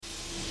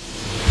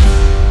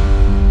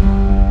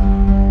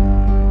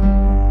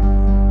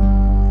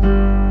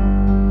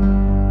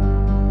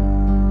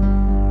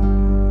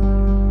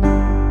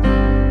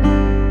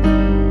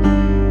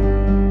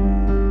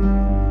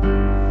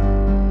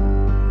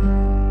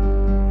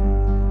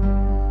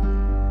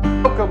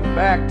Welcome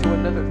back to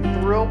another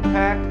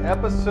thrill-packed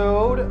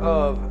episode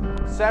of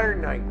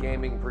Saturday Night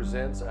Gaming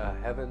presents a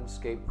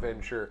Heavenscape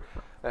Venture.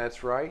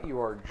 That's right, you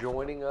are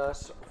joining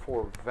us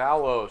for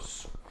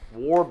Valos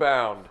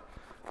Warbound.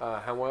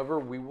 However,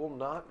 we will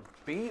not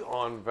be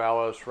on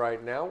Valos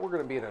right now. We're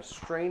going to be in a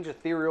strange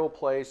ethereal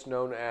place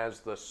known as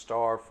the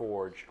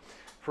Starforge.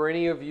 For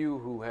any of you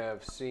who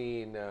have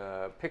seen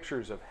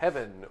pictures of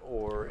heaven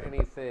or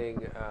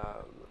anything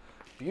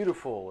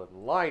beautiful and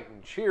light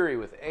and cheery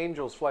with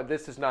angels flying,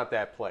 this is not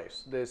that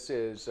place. This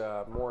is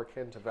more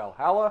akin to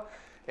Valhalla,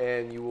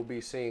 and you will be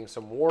seeing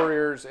some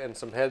warriors and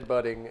some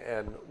headbutting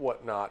and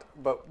whatnot.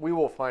 But we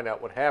will find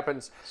out what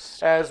happens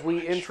as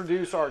we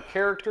introduce our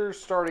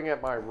characters, starting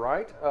at my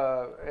right.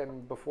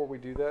 And before we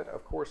do that,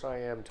 of course, I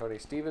am Tony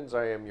Stevens.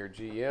 I am your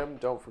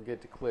GM. Don't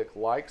forget to click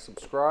like,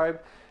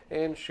 subscribe,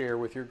 and share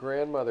with your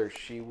grandmother.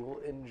 She will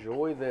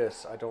enjoy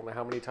this. I don't know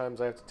how many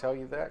times I have to tell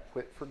you that.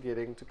 Quit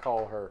forgetting to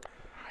call her.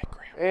 Hi,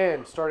 Grandma.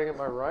 And starting at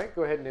my right,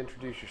 go ahead and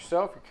introduce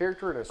yourself, your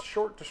character, and a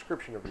short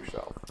description of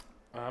yourself.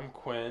 I'm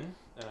Quinn,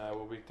 and I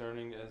will be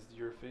turning as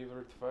your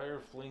favorite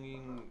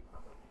fire-flinging,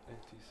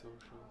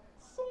 antisocial,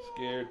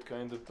 scared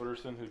kind of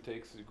person who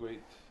takes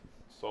great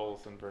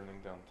solace in burning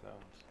down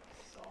towns.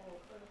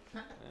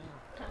 Yeah,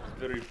 it's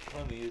very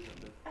funny,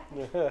 isn't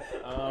it?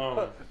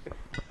 Yuck.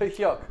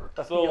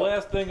 So Yuck.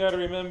 last thing I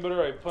remember,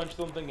 I punched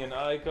something in the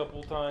eye a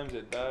couple times,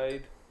 it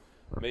died.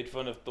 Made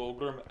fun of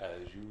Thulgrim,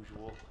 as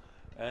usual.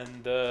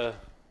 And, then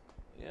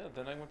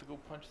I went to go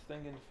punch the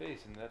thing in the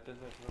face, and that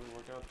doesn't really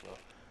work out well.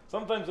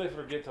 Sometimes I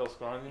forget how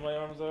scrawny my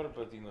arms are,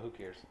 but, who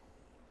cares?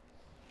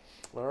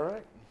 All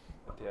right.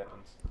 It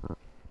happens.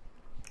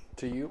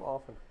 To you,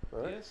 often.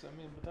 Right? Yes,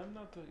 but I'm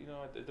not,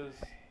 it does,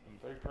 I'm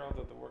very proud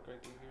of the work I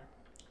do here.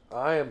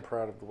 I am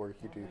proud of the work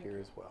you do here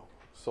as well.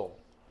 Soul.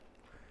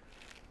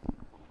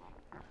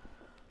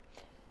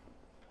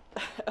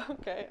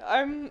 Okay,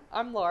 I'm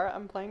Laura.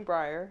 I'm playing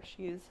Briar.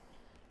 She's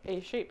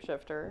a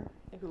shapeshifter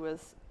who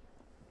is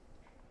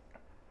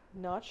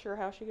not sure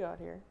how she got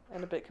here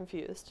and a bit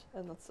confused,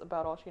 and that's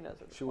about all she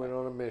knows at this She point. went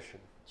on a mission.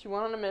 She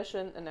went on a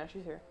mission, and now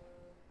she's here.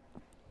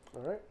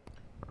 All right.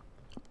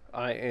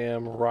 I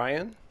am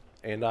Ryan,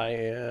 and I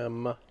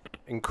am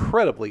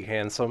incredibly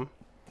handsome.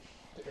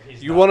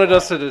 You wanted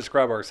us to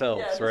describe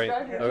ourselves, right?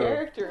 Describe your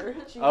character.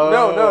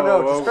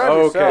 No. Describe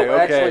yourself. okay.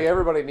 Actually,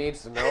 everybody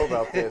needs to know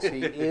about this.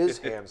 He is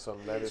handsome.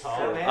 That is true.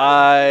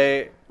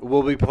 I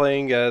will be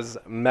playing as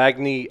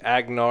Magni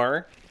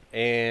Agnar,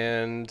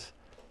 and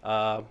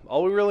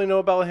all we really know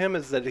about him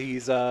is that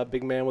he's a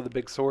big man with a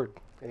big sword.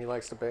 And he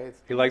likes to bathe.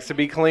 He likes to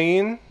be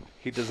clean.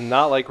 He does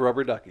not like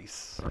rubber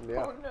duckies.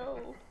 Yeah. Oh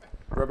no.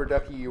 Rubber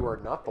Ducky, you are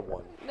not the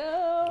one.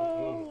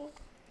 No.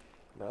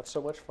 Not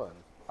so much fun.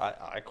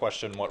 I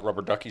question what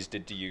rubber duckies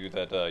did to you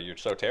that you're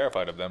so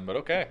terrified of them, but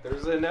okay.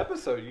 There's an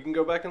episode you can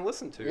go back and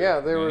listen to. Yeah,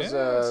 there was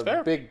that's a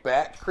fair. big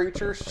bat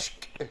creature,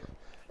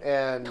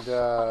 and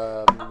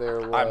there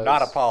was... I'm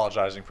not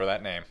apologizing for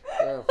that name.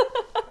 Yeah.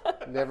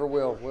 Never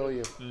will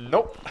you?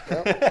 Nope.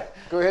 Well,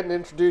 go ahead and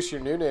introduce your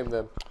new name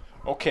then.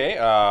 Okay,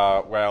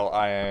 well,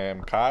 I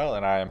am Kyle,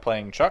 and I am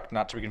playing Chuck,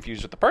 not to be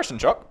confused with the person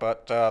Chuck,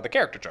 but the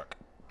character Chuck.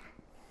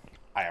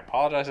 I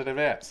apologize in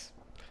advance.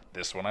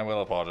 This one I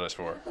will apologize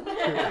for.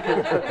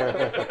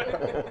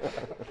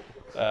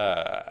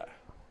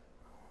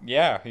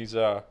 Yeah, he's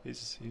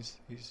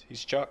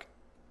Chuck.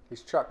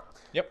 He's Chuck.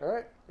 Yep. All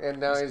right, and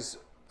now he's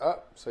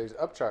up, so he's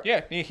up Chuck.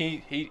 Yeah,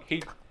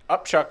 he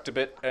up-chucked a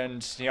bit,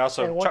 and he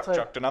also And once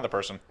chucked another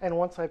person. And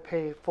once I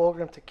pay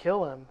Fulgrim to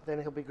kill him,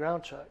 then he'll be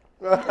ground chuck.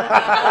 All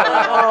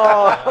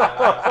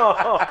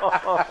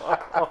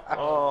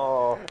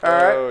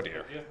right, Oh,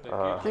 dear.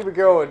 keep it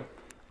going.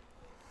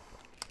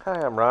 Hi,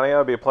 I'm Ronnie.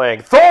 I'll be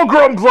playing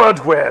Thulgrim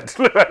Bloodwind.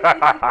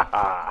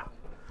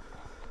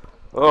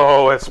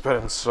 Oh, it's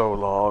been so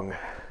long.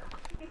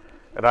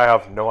 And I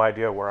have no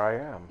idea where I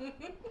am.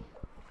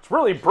 It's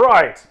really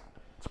bright.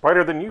 It's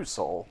brighter than you,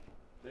 Soul.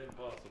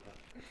 Impossible.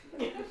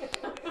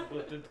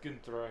 But it can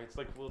try. It's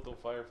like a little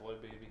firefly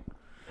baby.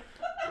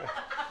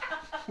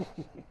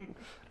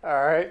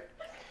 All right.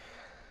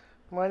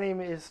 My name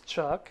is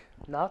Chuck,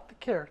 not the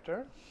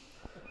character.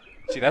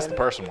 See, that's the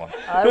person one.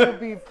 I will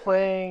be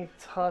playing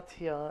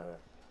Tatiana,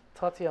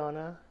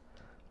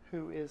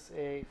 who is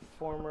a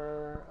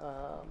former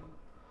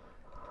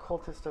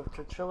cultist of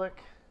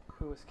Terchilic,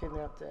 who was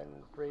kidnapped and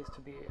raised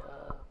to be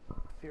a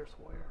fierce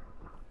warrior.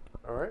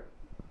 All right.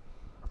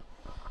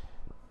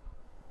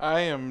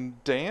 I am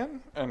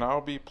Dan, and I'll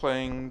be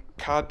playing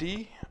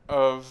Kadi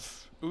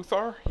of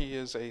Uthar. He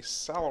is a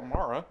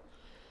Salamara,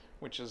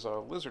 which is a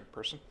lizard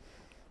person.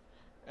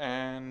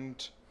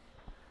 And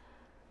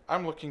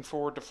I'm looking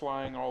forward to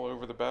flying all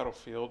over the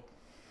battlefield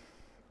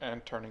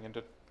and turning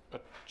into a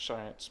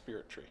giant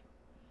spirit tree.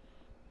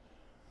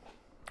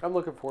 I'm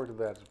looking forward to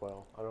that as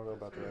well. I don't know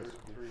about the rest of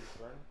you.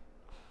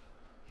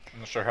 I'm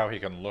not sure how he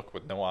can look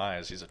with no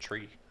eyes. He's a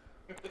tree.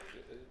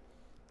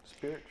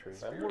 Spirit tree.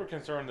 I'm more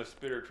concerned the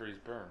spirit trees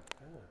burn.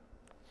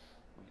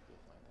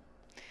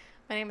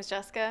 My name is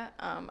Jessica.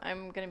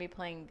 I'm going to be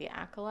playing the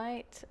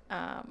Acolyte.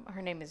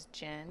 Her name is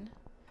Jen.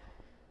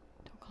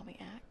 Don't call me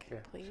Ack, Yeah,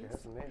 please. she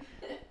has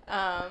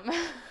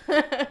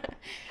a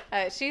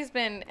name. She's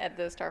been at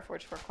the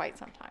Starforge for quite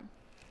some time.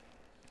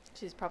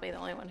 She's probably the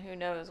only one who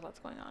knows what's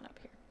going on up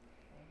here.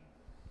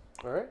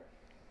 All right.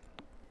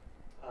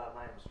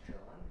 My name's John,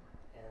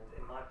 and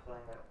am I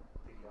playing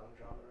the young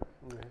John Red?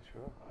 Yeah,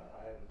 sure.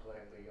 I am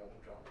playing the young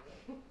John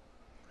Red.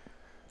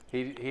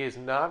 He is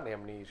not an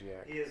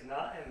amnesiac, He is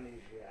not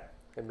amnesiac.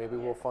 and maybe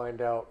we'll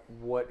find out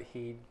what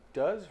he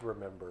does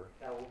remember.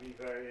 That will be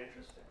very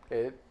interesting.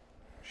 It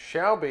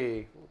shall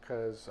be,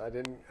 because I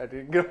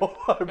didn't get a whole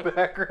lot of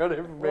background Well,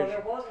 information.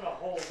 there wasn't a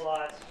whole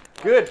lot.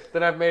 Good,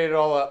 then I've made it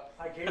all up.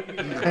 I gave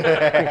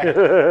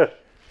you.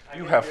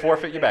 You have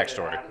forfeit your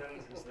backstory.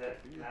 That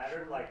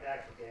mattered, like the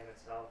actual game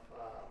itself.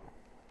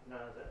 None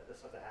of the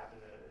stuff that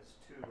happened is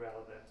too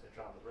relevant to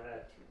John the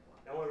Red.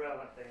 The only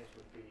relevant things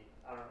would be,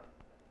 I don't know,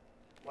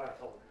 what I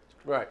told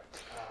you. Right.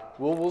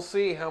 We'll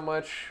see how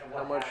much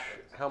And what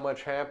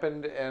happens.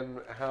 happened and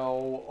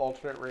how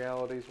alternate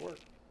realities work,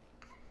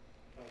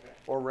 Okay.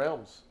 or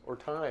realms, or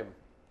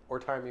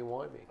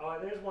timey-wimey. Oh,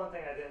 and there's one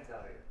thing I didn't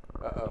tell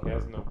you. Uh-oh. He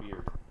has no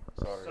beard.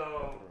 Sorry.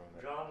 So,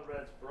 John the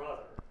Red's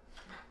brother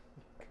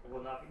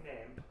will not be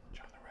named,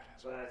 John the Red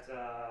has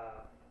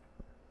but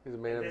He's a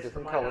man of a this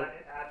different might color. not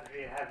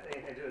actually have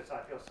anything to do with it, so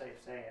I feel safe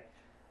saying it.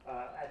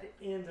 At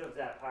the end of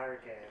that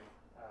pirate game,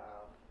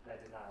 that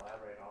I did not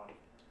elaborate on,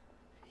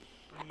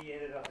 he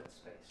ended up in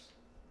space.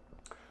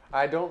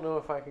 I don't know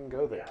if I can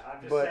go there, Yeah, I'm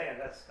just but saying,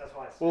 that's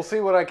why I said we'll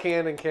see what I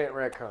can and can't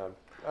retcon.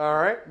 All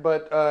right,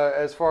 but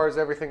as far as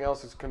everything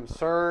else is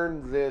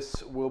concerned,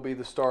 this will be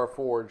the Star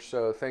Forge.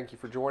 So thank you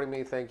for joining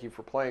me. Thank you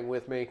for playing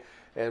with me,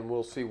 and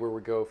we'll see where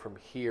we go from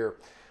here.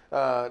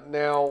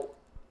 Now,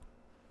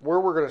 where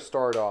we're going to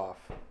start off,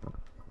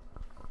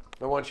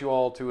 I want you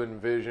all to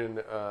envision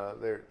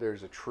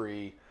there's a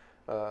tree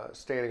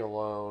standing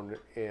alone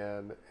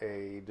in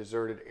a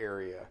deserted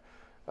area.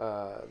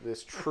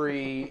 This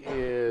tree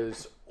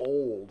is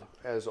old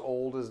as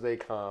they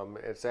come.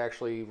 It's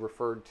actually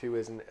referred to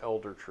as an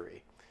elder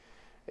tree.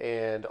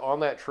 And on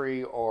that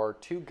tree are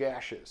two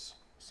gashes.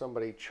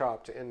 Somebody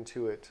chopped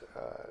into it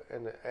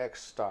in an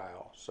X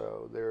style.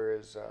 So there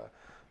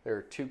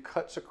are two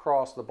cuts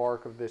across the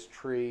bark of this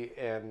tree,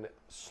 and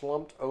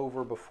slumped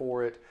over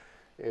before it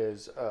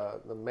is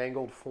the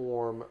mangled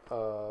form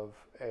of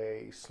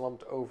a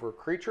slumped over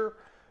creature.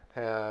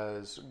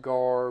 Has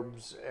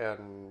garbs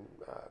and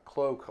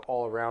cloak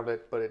all around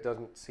it, but it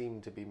doesn't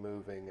seem to be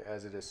moving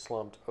as it is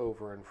slumped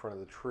over in front of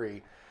the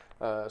tree.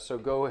 So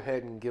go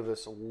ahead and give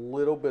us a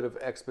little bit of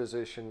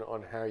exposition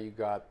on how you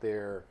got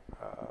there.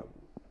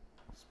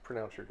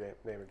 Pronounce your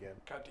name again.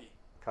 Kadi.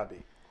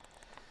 Kadi.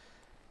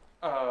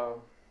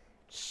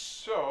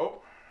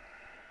 So,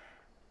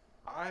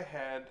 I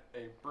had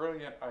a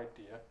brilliant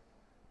idea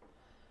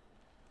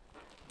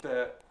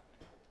that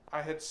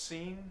I had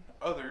seen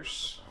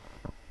others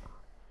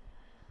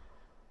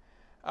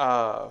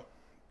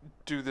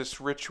do this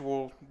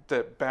ritual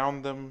that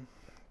bound them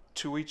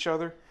to each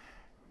other.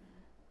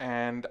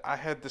 And I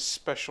had this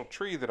special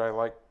tree that I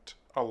liked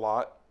a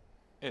lot.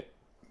 It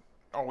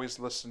always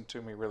listened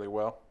to me really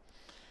well.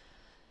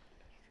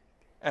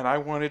 And I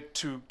wanted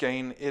to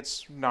gain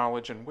its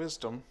knowledge and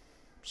wisdom,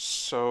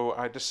 so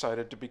I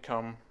decided to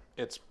become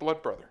its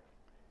blood brother.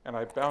 And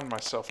I bound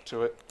myself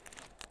to it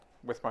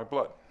with my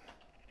blood,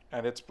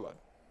 and its blood.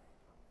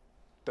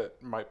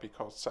 That might be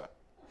called Sat.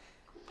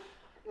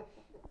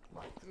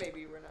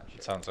 Maybe we're not sure.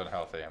 It sounds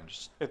unhealthy. I'm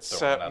just. Its throwing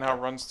Sat it out now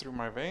there. runs through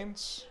my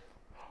veins,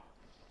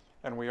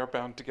 and we are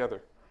bound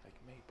together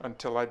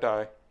until I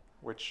die,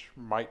 which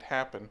might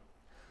happen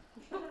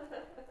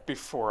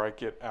before I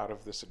get out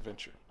of this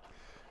adventure.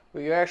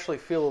 Well, you actually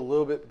feel a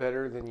little bit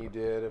better than you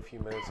did a few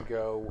minutes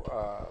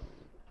ago.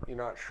 You're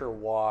not sure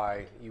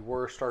why. You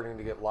were starting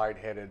to get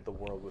lightheaded. The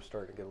world was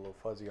starting to get a little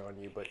fuzzy on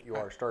you, but you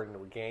are starting to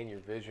regain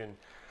your vision,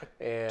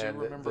 and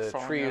remember the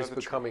falling tree out is of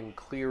the tree. becoming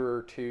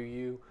clearer to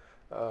you.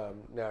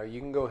 Now you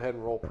can go ahead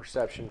and roll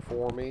perception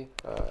for me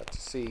to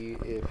see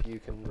if you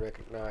can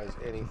recognize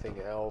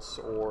anything else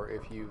or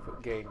if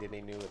you've gained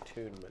any new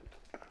attunement.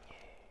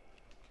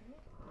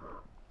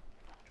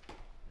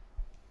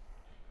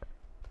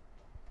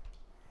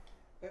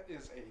 That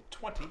is a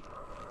 20.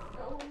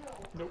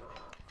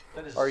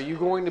 That is Are you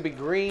going to be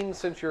green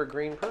since you're a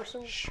green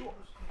person? Sure.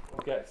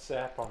 Got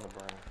sap on the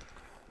brain.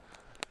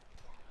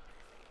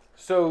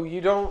 So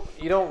you don't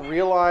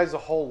realize a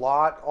whole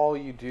lot. All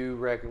you do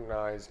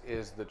recognize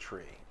is the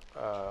tree.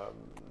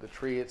 The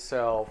tree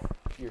itself,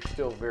 you're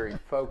still very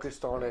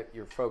focused on it.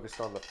 You're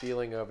focused on the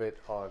feeling of it,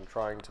 on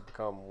trying to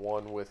become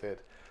one with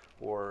it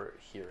or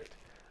hear it.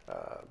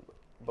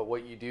 But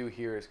what you do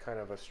hear is kind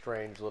of a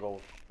strange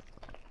little.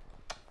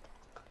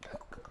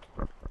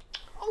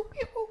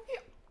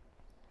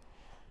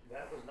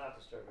 That was not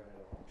disturbing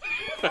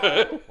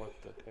at all. What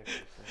the heck is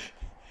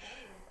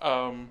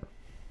that?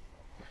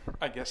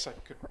 I guess I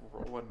could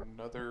roll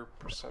another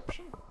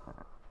perception.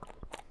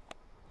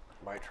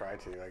 Might try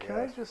to, I Can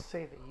I guess. just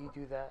say that you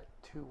do that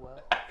too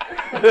well?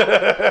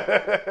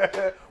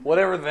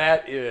 Whatever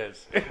that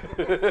is. I'm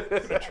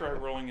gonna try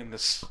rolling in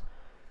this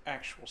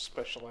actual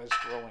specialized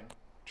rolling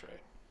tray.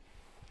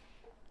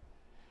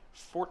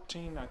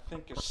 14, I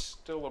think, is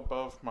still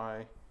above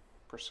my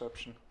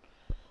perception.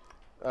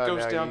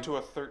 Goes now down to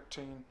a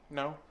 13.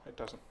 No, it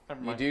doesn't.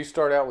 Never You mind. do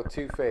start out with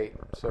 2 fate,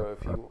 so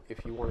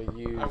if you want to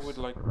use, I would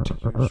like to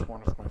use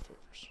one of my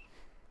favors.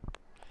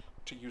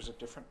 To use a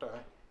different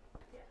die.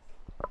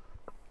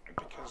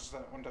 Because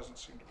that one doesn't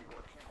seem to be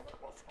working all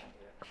that well for me.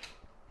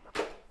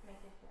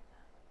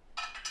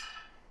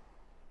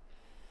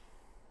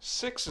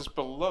 6 is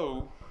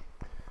below.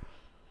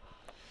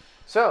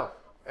 So,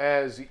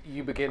 as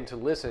you begin to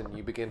listen,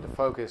 you begin to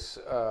focus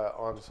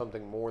on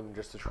something more than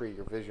just a tree.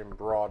 Your vision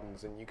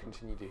broadens, and you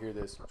continue to hear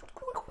this.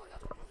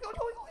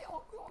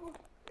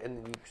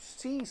 And you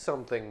see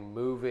something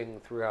moving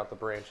throughout the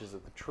branches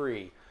of the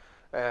tree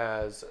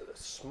as a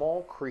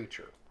small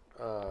creature,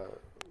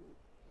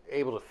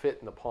 able to fit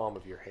in the palm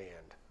of your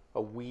hand,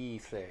 a wee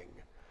thing,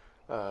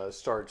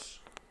 starts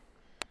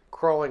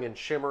crawling and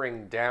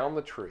shimmering down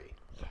the tree.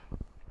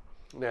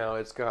 Now,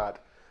 it's got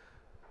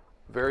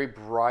very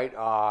bright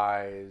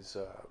eyes,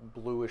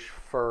 bluish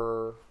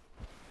fur,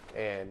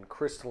 and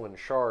crystalline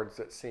shards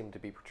that seem to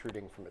be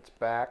protruding from its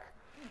back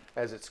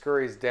as it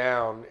scurries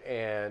down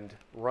and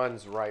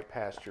runs right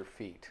past your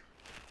feet.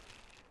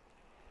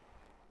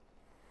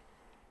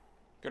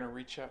 Gonna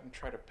reach out and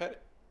try to pet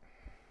it.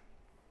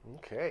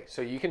 Okay,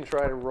 so you can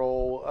try to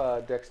roll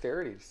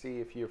dexterity to see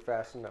if you're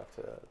fast enough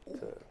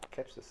to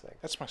catch this thing.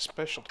 That's my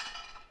specialty.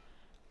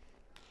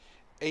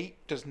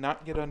 8 does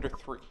not get under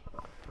 3.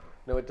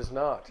 No, it does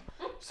not.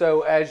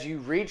 So as you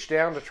reach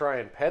down to try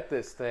and pet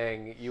this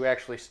thing, you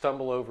actually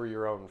stumble over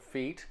your own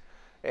feet,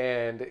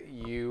 and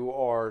you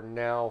are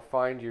now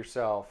find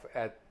yourself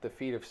at the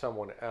feet of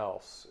someone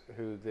else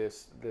who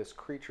this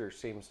creature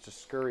seems to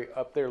scurry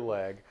up their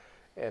leg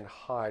and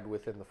hide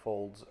within the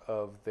folds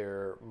of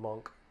their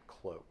monk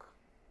cloak.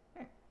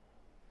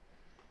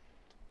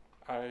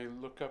 I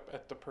look up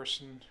at the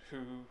person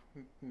who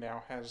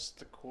now has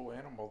the cool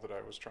animal that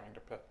I was trying to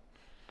pet.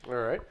 All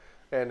right.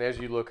 And as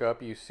you look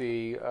up, you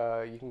see,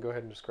 you can go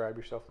ahead and describe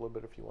yourself a little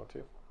bit if you want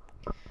to.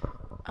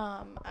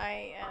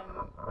 I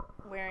am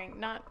wearing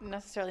not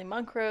necessarily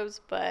monk robes,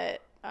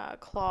 but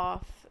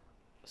cloth,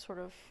 sort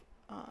of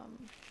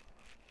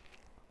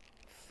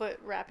foot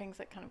wrappings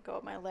that kind of go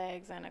up my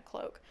legs, and a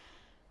cloak.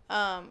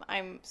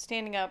 I'm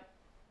standing up.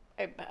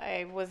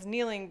 I was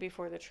kneeling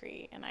before the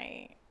tree, and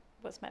I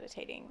was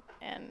meditating.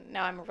 And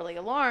now I'm really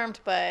alarmed,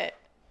 but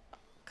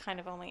kind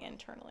of only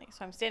internally.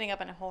 So I'm standing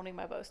up and I'm holding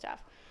my bow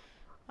staff.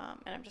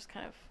 And I'm just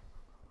kind of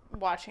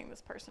watching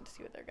this person to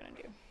see what they're going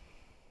to do.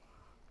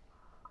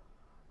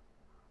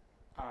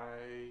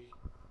 I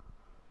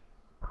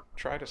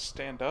try to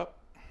stand up.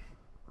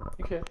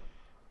 You can.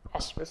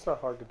 Awesome. It's not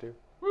hard to do.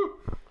 Woo!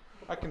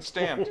 I can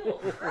stand.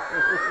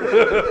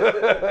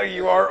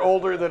 You are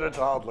older than a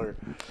toddler.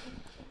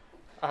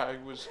 I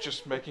was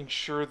just making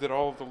sure that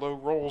all of the low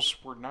rolls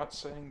were not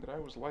saying that I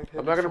was lightheaded.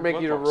 I'm not going to from make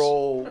blood you to loss.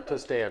 roll to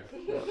stand.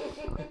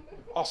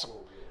 Awesome.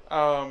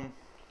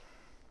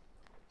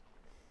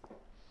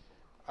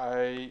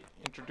 I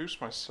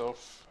introduce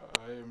myself.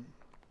 I'm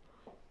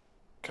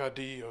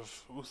Kadi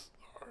of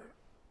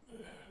Uthar.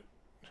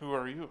 Who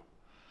are you?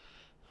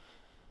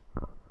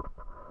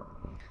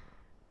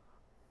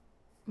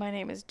 My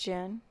name is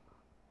Jen.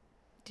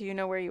 Do you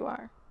know where you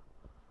are?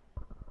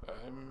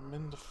 I'm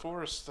in the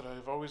forest that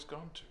I've always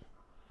gone to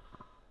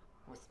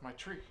with my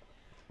tree.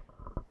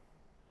 Would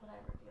I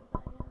reveal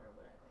that yet,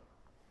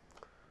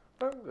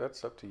 or would I wait?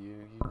 That's up to you.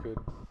 You could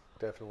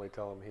definitely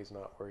tell him he's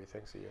not where he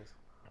thinks he is.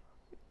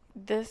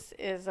 This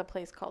is a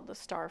place called the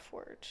Star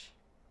Forge.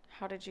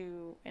 How did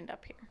you end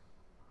up here?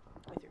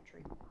 With your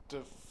tree.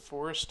 The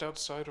forest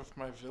outside of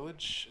my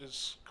village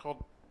is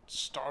called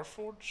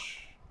Starforge.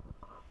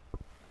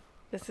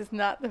 This is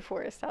not the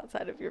forest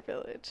outside of your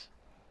village.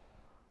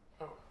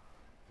 Oh.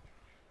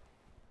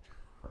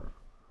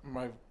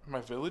 My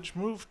village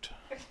moved?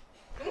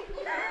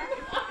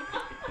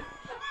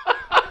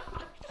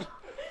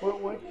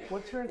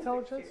 What's your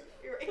intelligence?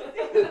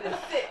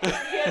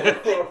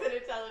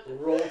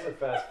 Roll to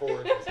fast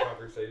forward this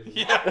conversation.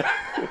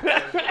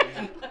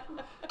 Yeah.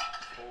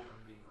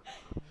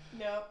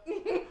 No.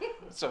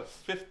 It's a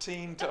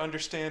 15 to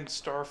understand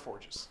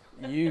Starforges.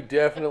 You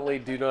definitely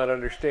do not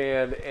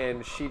understand,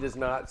 and she does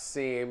not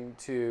seem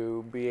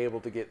to be able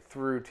to get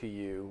through to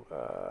you.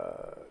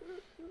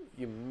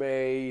 You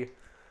may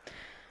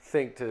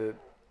think to...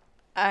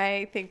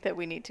 I think that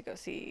we need to go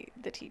see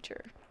the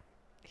teacher.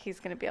 He's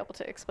going to be able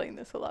to explain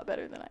this a lot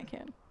better than I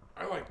can.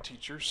 I like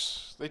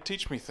teachers. They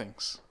teach me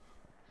things.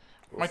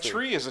 We'll My see.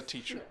 tree is a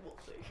teacher.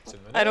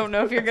 I don't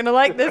know if you're going to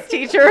like this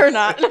teacher or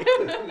not.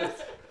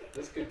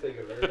 This could take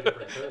a very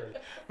different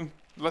turn.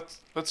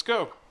 Let's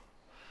go.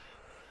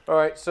 All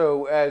right,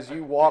 so as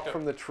you walk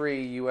from the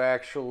tree, you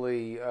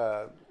actually...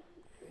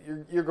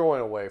 you're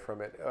going away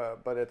from it,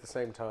 but at the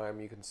same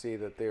time, you can see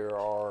that there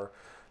are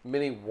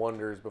many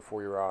wonders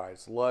before your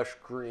eyes. Lush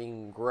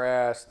green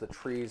grass, the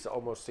trees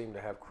almost seem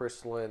to have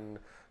crystalline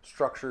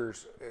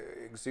structures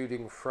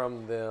exuding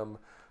from them.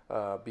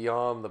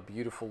 beyond the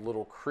beautiful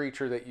little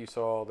creature that you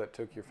saw that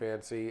took your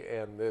fancy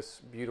and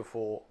this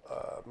beautiful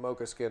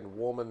mocha-skinned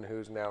woman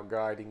who's now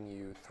guiding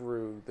you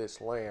through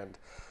this land,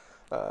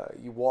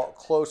 you walk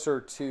closer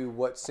to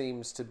what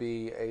seems to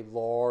be a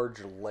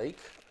large lake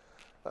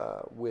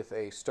with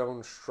a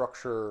stone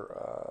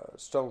structure,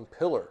 stone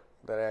pillar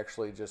that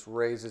actually just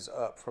raises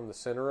up from the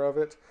center of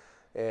it.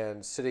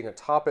 And sitting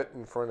atop it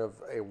in front of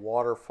a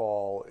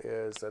waterfall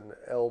is an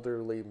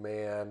elderly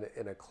man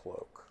in a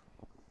cloak.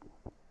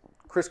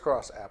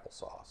 Crisscross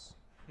applesauce.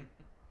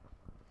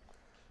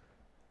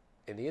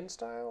 Indian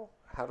style?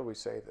 How do we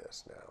say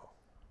this now?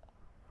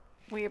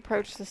 We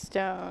approach the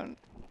stone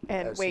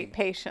and As wait he-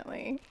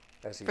 patiently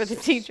As he for the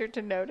sits. teacher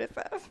to notice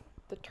us.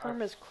 The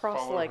term is Follow her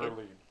cross-legged.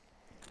 lead.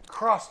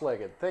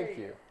 Cross-legged, thank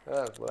you.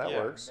 Well, that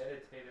Yeah, works.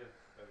 meditative.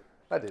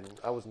 I didn't.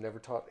 I was never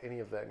taught any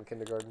of that in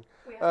kindergarten.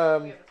 We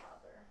have a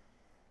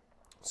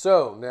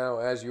So now,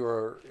 as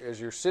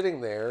you're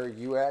sitting there,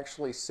 you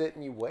actually sit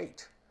and you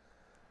wait,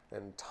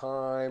 and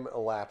time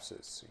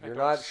elapses. I You're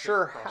don't not sit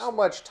sure how cross-legged.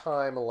 much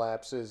time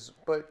elapses,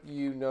 but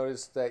you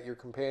notice that your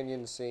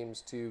companion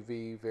seems to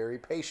be very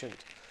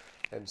patient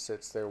and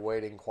sits there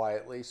waiting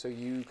quietly. So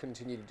you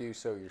continue to do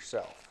so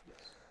yourself,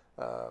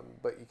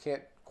 but you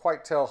can't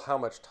quite tell how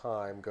much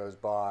time goes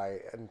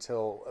by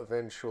until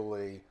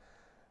eventually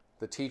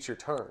the teacher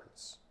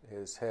turns.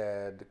 His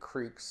head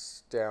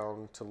creaks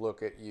down to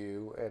look at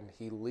you, and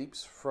he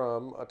leaps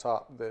from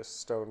atop this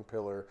stone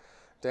pillar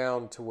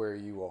down to where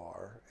you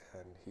are,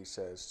 and he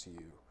says to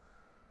you,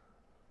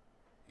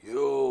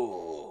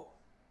 "You,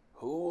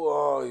 who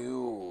are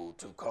you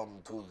to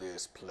come to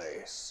this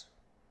place?"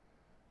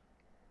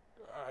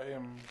 I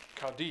am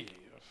Kadi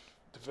of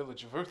the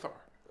village of Uthar.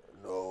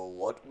 No,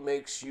 what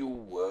makes you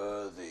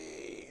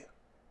worthy?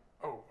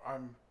 Oh,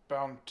 I'm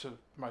bound to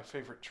my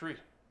favorite tree.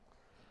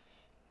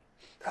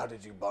 How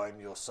did you bind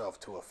yourself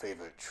to a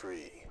favorite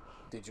tree?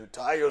 Did you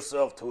tie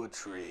yourself to a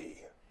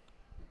tree?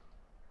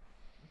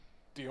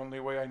 The only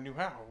way I knew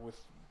how,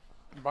 with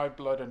my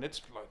blood and its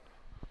blood.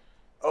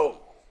 Oh,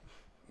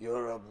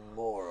 you're a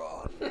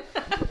moron.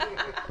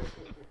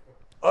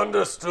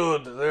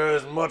 Understood. There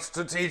is much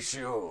to teach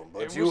you,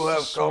 but It you was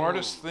have the come,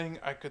 smartest thing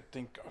I could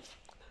think of.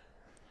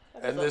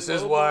 and this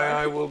is why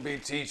I will be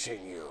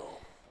teaching you.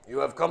 You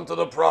have come to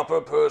the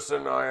proper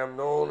person. I am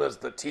known as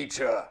the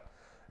teacher,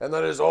 and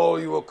that is all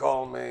you will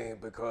call me,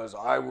 because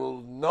I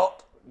will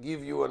not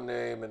give you a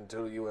name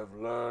until you have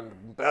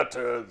learned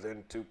better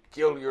than to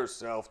kill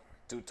yourself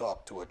to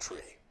talk to a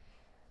tree.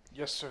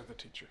 Yes, sir, the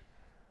teacher.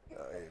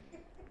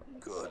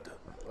 Good.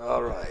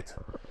 All right.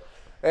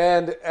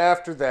 And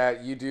after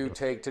that, you do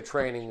take to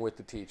training with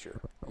the teacher.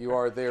 You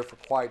are there for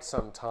quite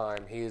some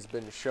time. He has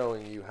been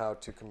showing you how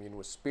to commune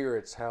with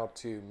spirits, how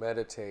to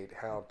meditate,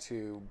 how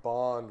to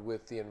bond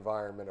with the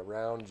environment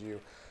around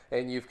you.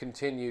 And you've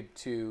continued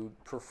to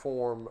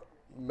perform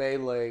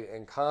melee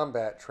and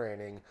combat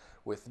training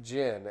with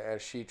Jin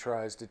as she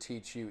tries to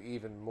teach you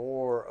even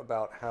more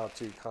about how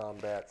to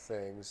combat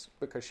things,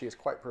 because she is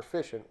quite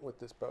proficient with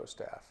this bow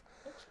staff.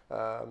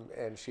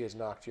 And she has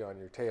knocked you on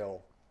your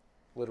tail,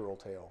 literal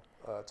tail,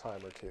 time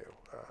or two.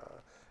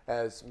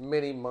 As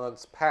many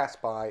months pass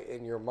by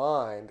in your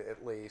mind,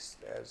 at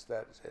least, as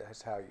that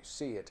is how you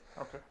see it,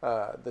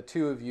 Okay. the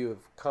two of you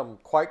have come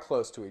quite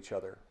close to each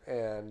other,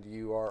 and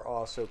you are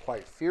also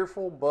quite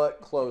fearful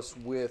but close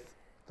with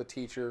the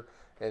teacher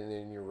and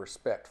in your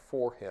respect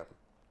for him.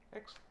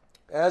 Excellent.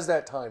 As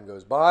that time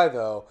goes by,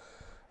 though,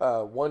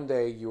 one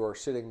day you are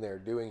sitting there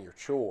doing your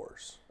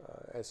chores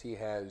as he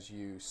has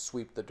you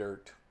sweep the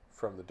dirt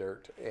from the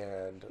dirt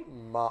and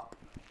mop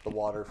the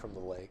water from the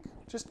lake.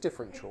 Just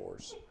different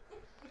chores.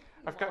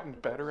 I've gotten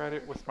better at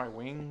it with my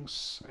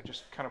wings. I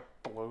just kind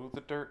of blow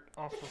the dirt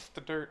off of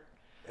the dirt.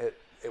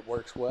 It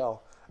works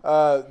well.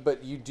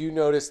 But you do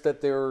notice that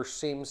there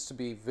seems to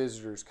be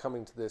visitors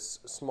coming to this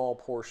small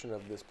portion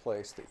of this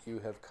place that you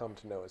have come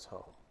to know as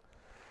home.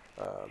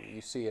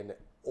 You see an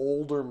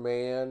older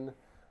man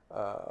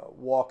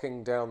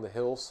walking down the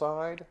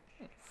hillside,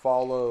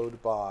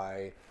 followed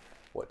by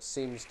what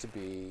seems to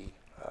be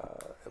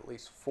at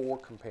least 4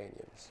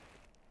 companions.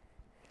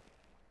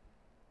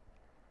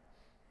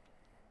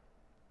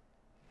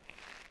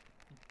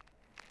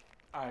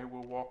 I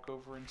will walk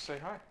over and say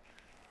hi.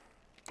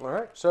 All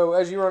right. So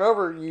as you run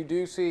over, you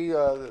do see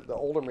the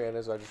older man,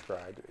 as I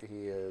described.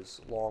 He is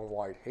long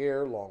white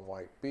hair, long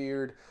white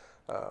beard,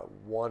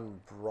 one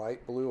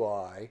bright blue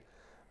eye,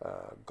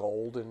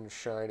 golden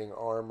shining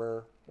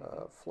armor,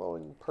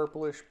 flowing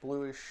purplish,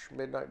 bluish,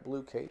 midnight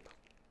blue cape.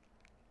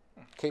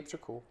 Capes are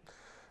cool.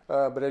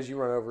 But as you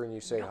run over and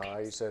you say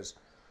hi, he says,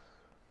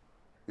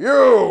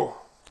 "You!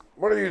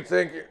 What are you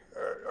thinking?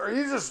 Are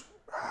you just...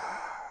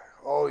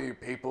 all you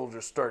people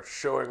just start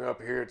showing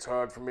up here. It's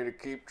hard for me to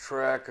keep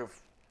track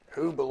of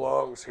who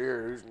belongs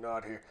here, who's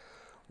not here.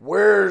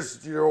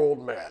 Where's your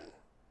old man?"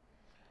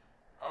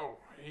 Oh,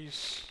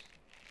 he's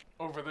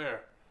over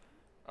there.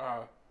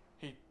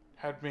 He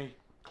had me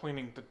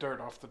cleaning the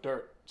dirt off the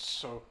dirt,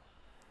 so...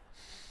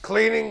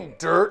 Cleaning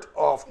dirt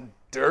off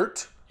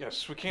dirt?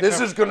 Yes, we can't. This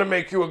have, is going to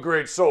make you a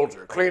great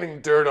soldier,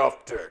 cleaning dirt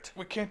off dirt.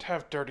 We can't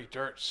have dirty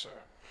dirt, sir.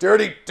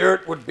 Dirty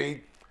dirt would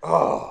be.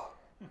 Oh.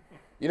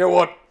 You know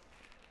what?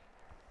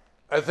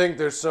 I think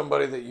there's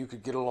somebody that you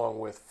could get along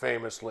with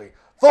famously.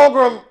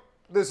 Fulgrim,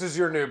 this is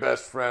your new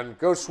best friend.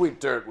 Go sweep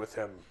dirt with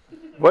him.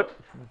 What?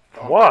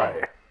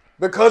 Why?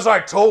 Because I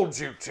told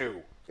you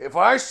to. If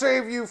I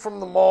save you from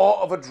the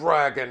maw of a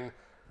dragon,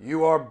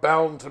 you are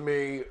bound to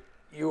me.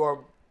 You are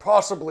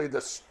possibly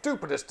the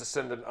stupidest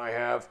descendant I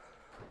have.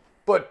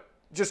 But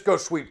just go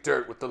sweep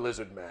dirt with the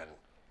lizard man.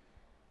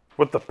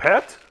 With the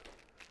pet?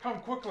 Come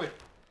quickly.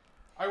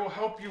 I will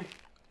help you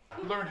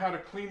learn how to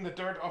clean the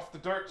dirt off the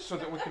dirt so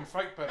that we can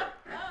fight better.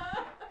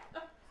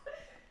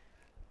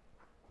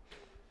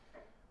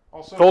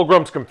 Also,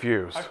 Fulgrim's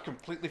confused. I've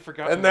completely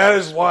forgotten. And that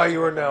is why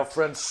you are now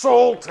friends.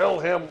 Soul, tell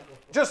him.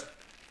 Just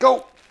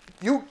go.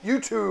 You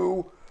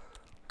two,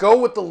 go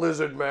with the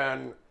lizard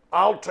man.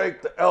 I'll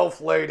take the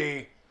elf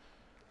lady.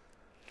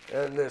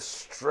 And this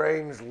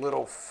strange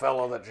little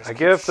fella that just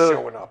keeps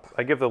showing up.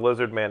 I give the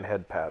lizard man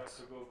head pats.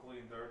 To go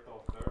clean dirt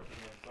off dirt, and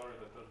I'm sorry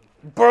that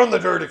doesn't. Burn the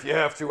dirt if you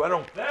have to. I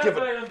don't That give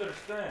I a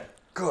understand.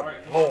 good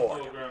Alright, come on,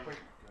 lord. Pilgrim.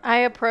 I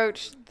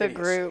approach the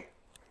Idiocy. group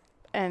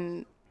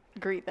and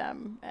greet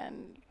them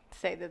and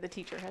say that the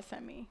teacher has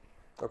sent me.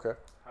 Okay.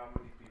 How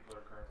many people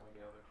are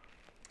currently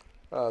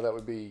gathered? That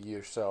would be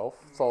yourself,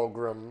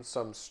 Fulgrim,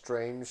 some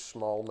strange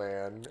small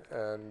man,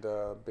 and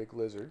big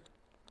lizard.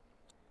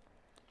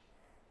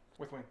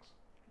 with wings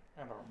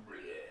and armor.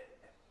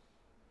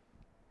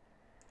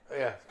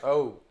 Yeah.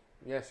 Oh,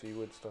 yes, you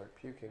would start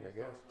puking, I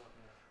guess.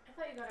 I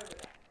thought you got over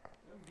that.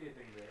 I'm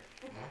getting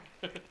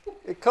there.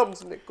 It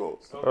comes and it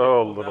goes.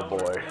 Oh, little boy.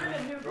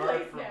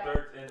 Dirt from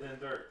dirt and then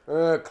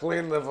dirt.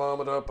 Clean the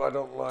vomit up. I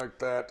don't like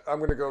that. I'm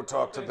going to go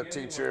talk to the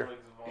teacher.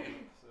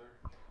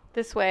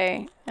 This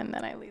way, and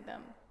then I lead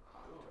them.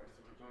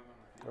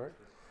 All right.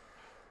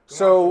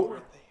 So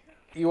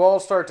you all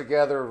start to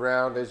gather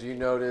around as you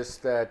notice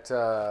that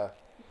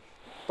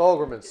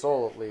Fulgrim and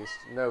Soul, at least,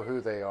 know who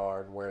they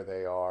are and where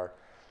they are.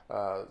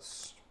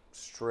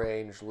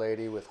 Strange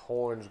lady with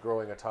horns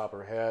growing atop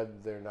her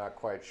head. They're not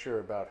quite sure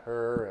about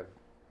her and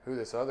who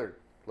this other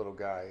little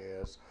guy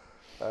is.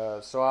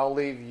 So I'll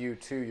leave you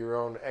to your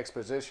own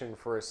exposition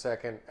for a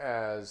second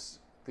as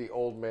the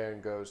old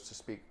man goes to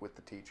speak with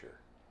the teacher.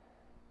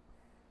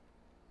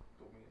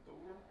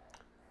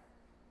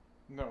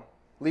 No.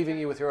 Leaving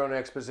you with your own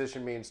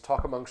exposition means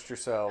talk amongst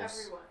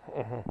yourselves,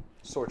 Everyone.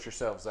 sort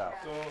yourselves out.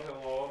 So,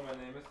 hello, my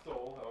name is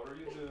Soul. How are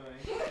you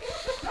doing?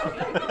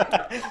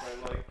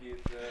 I like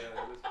it.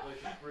 This place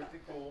is pretty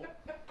cool.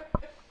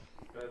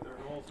 Better,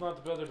 well, it's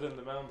not better than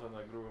the mountain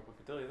I grew up. I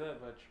can tell you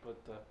that much. But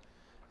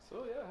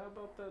so yeah, how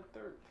about that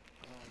dirt?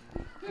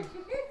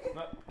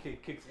 Not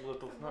kicks a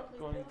little. It's not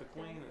going to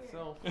clean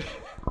itself.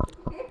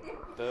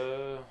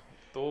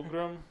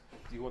 Fulgrim,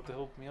 do you want to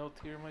help me out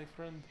here, my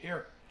friend?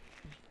 Here.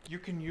 You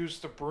can use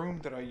the broom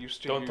that I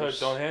used to Don't use. touch.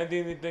 Don't hand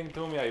anything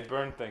to me. I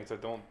burn things. I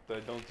don't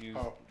use.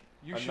 Oh,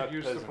 you I'm should not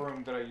use peasant. the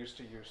broom that I used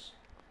to use.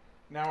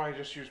 Now I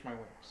just use my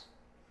wings.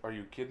 Are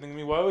you kidding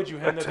me? Why would you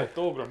hand that to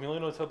Fulgrim? He only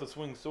knows how to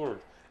swing sword.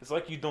 It's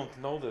like you don't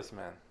know this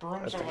man.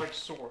 Brooms are like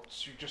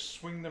swords. You just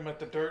swing them at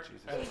the dirt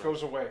Jesus and it Christ.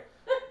 goes away.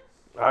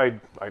 I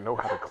know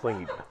how to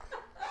clean. You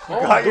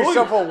got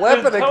yourself a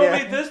weapon Then tell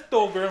again. me this,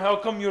 Fulgrim. How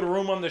come your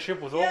room on the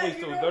ship was always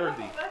so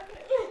dirty?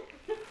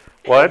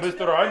 What?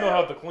 Mister, I know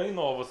how to clean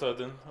all of a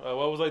sudden. Why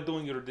was I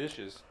doing your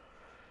dishes?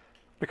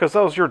 Because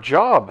that was your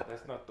job.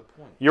 That's not the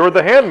point. You were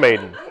the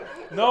handmaiden.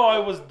 No, I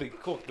was the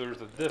cook.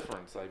 There's a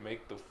difference. I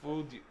make the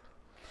food.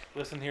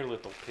 Listen here,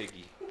 little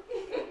piggy.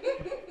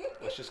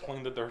 Let's just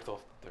clean the dirt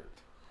off the dirt.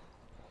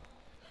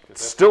 'Cause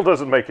that's- Still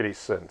doesn't make any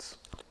sense.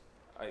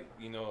 we're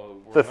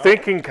The not-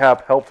 thinking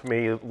cap helped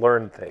me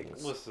learn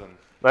things. Listen,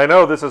 I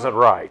know this isn't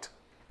right.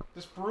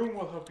 This broom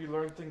will help you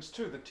learn things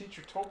too. The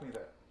teacher told me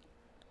that.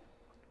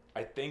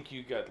 I think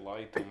you got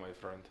lied to, my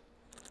friend.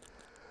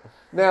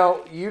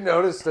 Now, you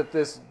notice that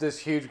this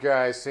huge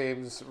guy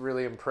seems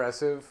really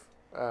impressive.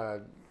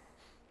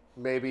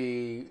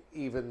 Maybe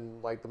even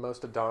like the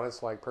most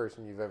Adonis-like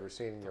person you've ever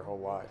seen in your whole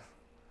life.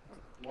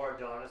 More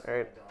Adonis All than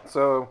right. Adonis.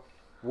 So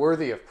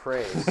Worthy of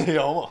praise.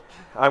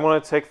 I'm gonna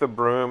take the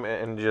broom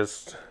and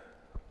just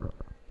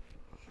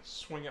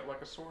Swing it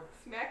like a sword.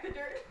 Smack the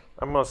dirt.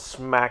 I'm gonna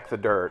smack the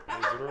dirt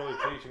He's really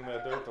teaching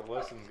that dirt a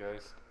lesson,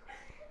 guys.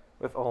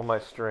 with all my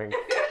strength.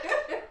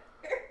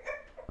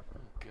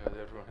 God,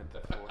 everyone hit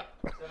that floor.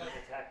 Sound like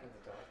attacking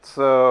the dog.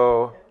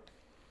 So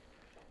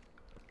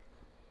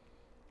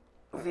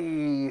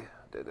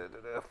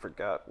I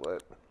forgot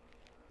what.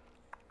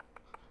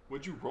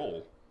 Would you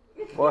roll?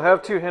 Well, I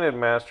have two-handed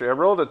mastery. I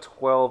rolled a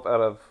 12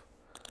 out of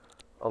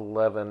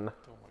 11.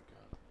 Oh my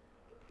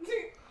God.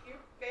 You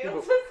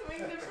failed to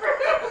swing the broom.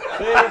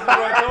 See, this is what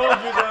I told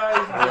you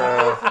guys.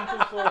 Listen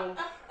to Soul.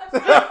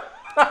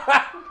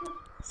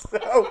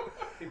 So,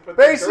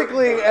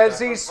 basically, as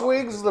he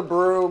swings the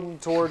broom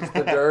towards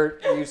the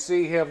dirt, you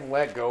see him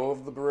let go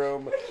of the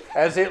broom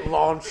as it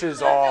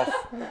launches off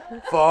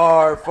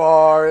far,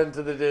 far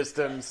into the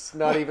distance.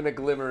 Not even a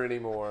glimmer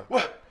anymore.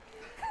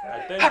 I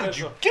think How did that's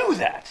you a- do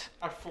that?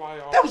 I fly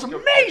off. That was and go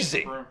catch the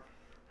amazing! broom.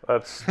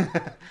 That's.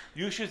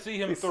 You should see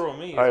him throw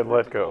me. I It's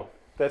let pretty go. cool.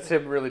 That's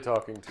him really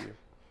talking to you.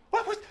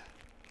 What was...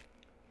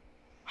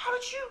 How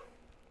did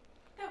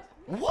you...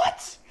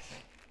 What?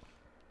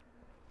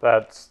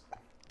 That's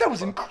That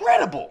was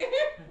incredible!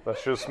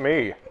 just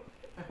me.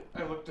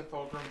 I looked at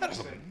Thulgrim That and was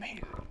said,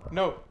 amazing.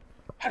 "No,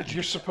 How did you...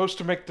 you're supposed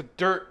to make the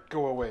dirt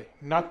go away,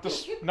 not the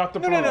No,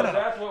 broom." no, no,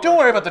 That's no. what Don't we're-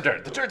 worry about the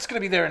dirt. The dirt's gonna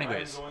be there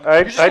anyways.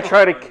 I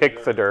try to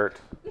kick the dirt.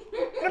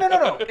 No, no, no,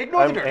 no.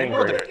 Ignore I'm the dirt.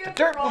 Ignore the angry. dirt. The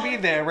dirt will be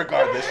there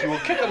regardless. You will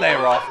kick a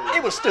layer off.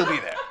 It will still be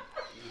there.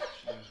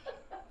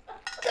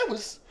 That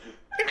was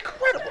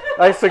incredible.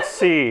 I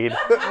succeed.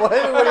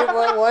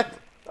 What?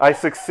 I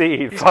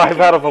succeed. 5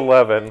 out of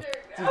 11.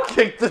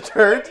 Kick the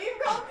dirt?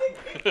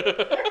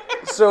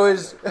 So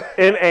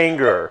in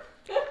anger,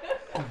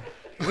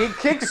 he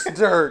kicks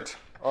dirt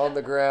on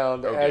the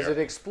ground as dear. it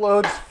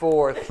explodes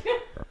forth,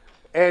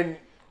 and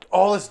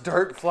all this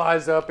dirt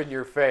flies up in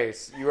your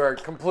face. You are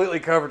completely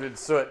covered in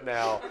soot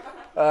now,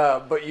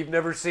 but you've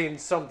never seen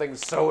something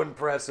so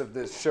impressive,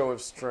 this show of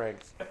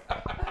strength.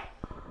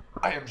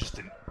 I am just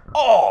in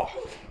awe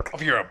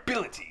of your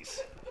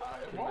abilities.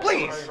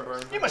 Please,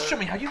 you must show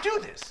me how you do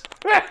this.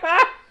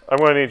 I'm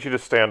going to need you to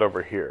stand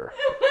over here.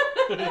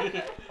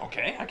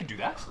 Okay, I can do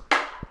that.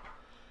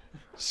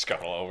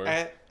 Scuttle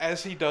over.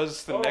 As he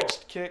does the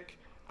next kick,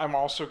 I'm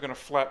also gonna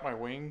flap my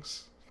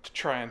wings to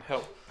try and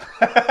help.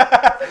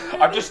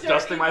 I'm just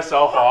dusting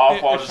myself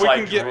off while If just we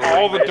like can get drooling,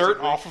 all the dirt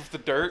basically. off of the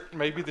dirt,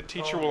 maybe the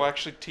teacher will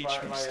actually teach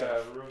me My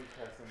stuff. rune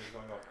testing is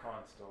going off con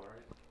still,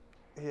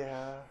 right?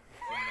 Yeah.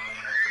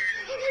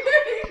 He's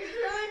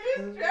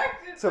really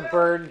distracted. To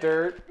burn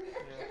dirt.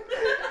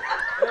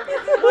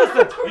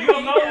 You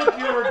don't know what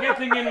you were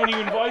getting in when you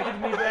invited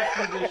me back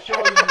to this show.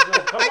 You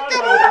said, "Come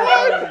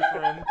on, my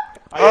friend."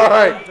 All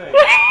right.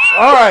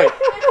 All right.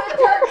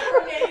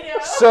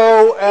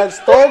 So as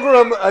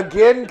Thulgrim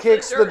again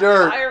kicks the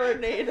dirt,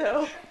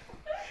 Ironado.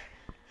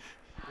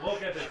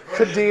 Look at this.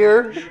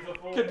 Kadir,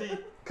 Beautiful.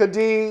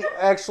 Kadi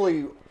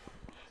actually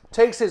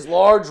takes his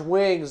large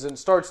wings and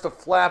starts to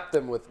flap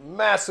them with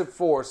massive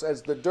force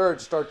as the dirt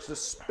starts to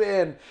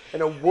spin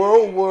in a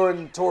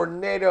whirlwind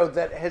tornado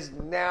that has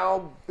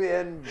now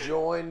been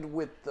joined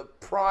with the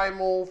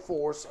primal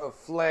force of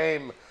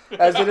flame,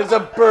 as it is a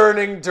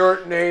burning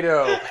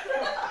dirt-nado.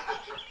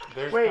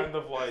 There's Wait, kind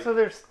of like so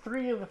there's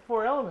 3 of the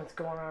 4 elements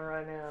going on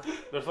right now.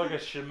 there's like a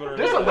shimmer.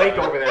 There's a lake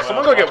over there. Wow,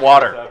 Someone go get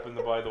watch water. this happen,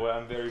 by the way,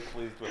 I'm very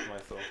pleased with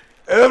myself.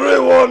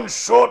 Everyone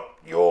shut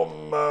your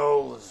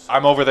mouths.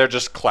 I'm over there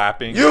just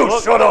clapping.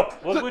 You shut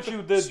up. Look what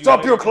you did.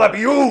 Stop your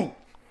clapping. You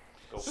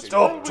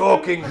stop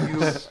talking,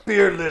 you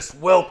beardless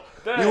whelp.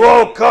 You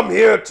all come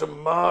here to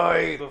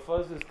my... The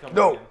fuzz is coming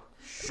No, in.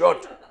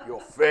 shut your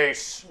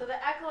face. So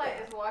the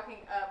acolyte is walking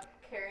up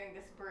carrying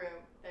this broom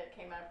that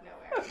came out of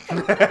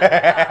nowhere.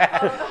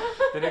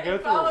 Did it go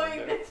through?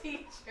 Following the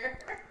teacher.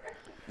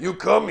 You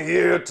come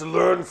here to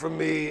learn from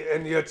me,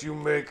 and yet you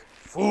make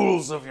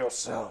fools of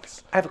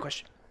yourselves. I have a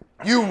question.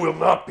 You will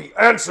not be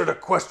answered a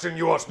question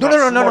you are No, not no,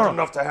 no, no, smart no.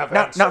 enough to have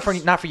Not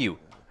answers. for you.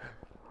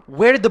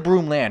 Where did the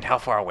broom land? How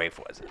far away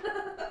was it?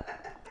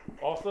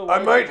 Also, I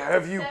why might did-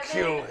 have you 7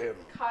 kill him.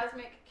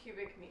 cosmic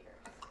cubic meters.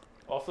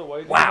 Also, why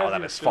did you Wow, have that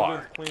your is far.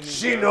 students cleaning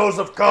She dirt? knows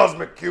of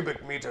cosmic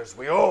cubic meters.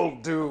 We all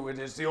do. It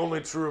is the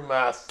only true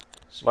math.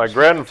 My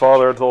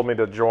grandfather told me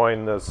to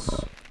join this.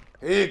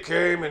 He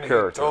came and he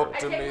Character. talked I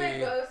to take my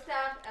me. bow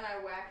staff and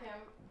I whack him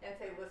and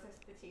say, "Listen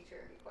to the teacher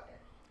and be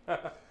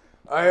quiet."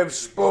 I have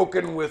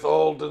spoken with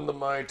Alden the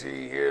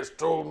Mighty. He has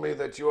told me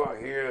that you are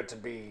here to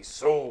be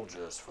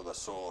soldiers for the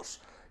Source.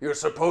 You're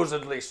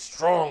supposedly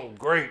strong,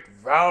 great,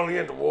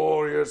 valiant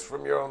warriors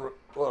from your own...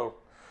 Well,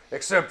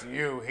 except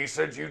you. He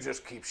said you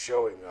just keep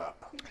showing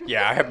up.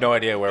 Yeah, I have no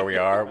idea where we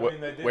are. mean,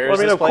 they did- Where I is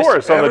mean, this of place?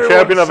 course, I'm the Everyone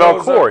champion of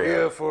shows up Alcoria.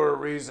 here for a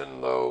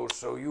reason, though,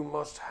 so you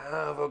must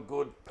have a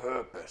good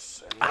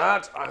purpose. And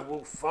that I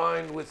will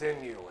find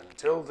within you.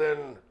 Until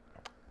then,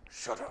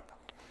 shut up.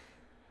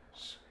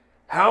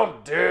 How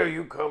dare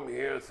you come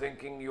here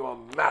thinking you are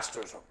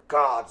masters or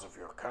gods of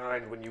your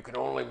kind when you can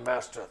only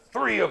master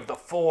 3 of the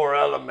 4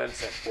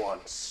 elements at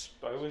once?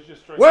 I was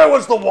just trying. Where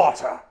was the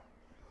water?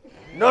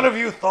 None of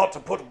you thought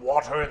to put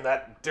water in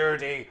that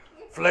dirty,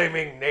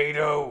 flaming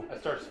nado. I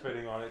start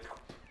spitting on it.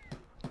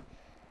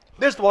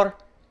 There's the water.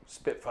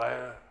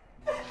 Spitfire.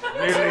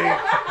 Really?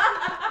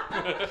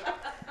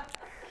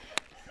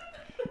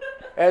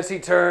 As he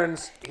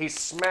turns, he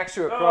smacks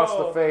you across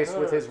the Oh, face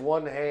with hurt. his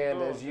one hand,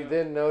 Oh, as you God.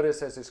 then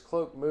notice as his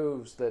cloak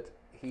moves that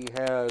he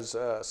has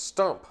a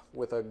stump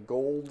with a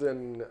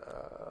golden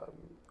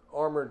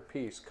armored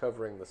piece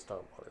covering the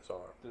stump on his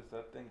arm. Does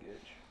that thing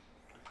itch?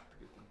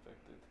 Get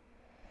infected.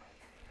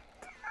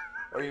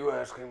 Are you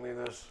asking me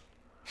this?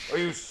 Are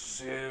you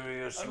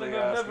seriously I mean,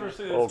 I've asking? never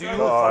seen Oh, Do this. you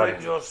God.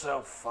 find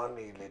yourself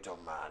funny, little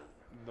man?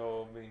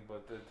 No, me,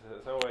 but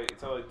it's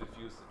how I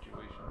diffuse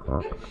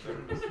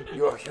situations.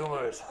 Your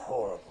humor is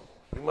horrible.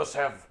 You must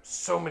have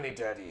so many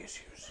daddy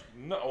issues.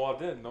 No, well, I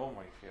didn't know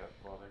my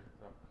father.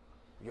 No.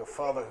 Your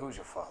father, who's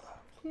your father?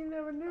 He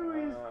never knew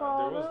his There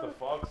father. was the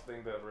fox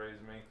thing that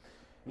raised me.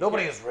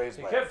 Nobody is raised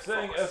He by kept a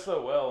saying fox.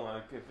 SOL, and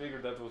I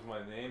figured that was my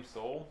name,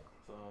 Soul.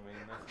 So, I mean,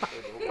 that's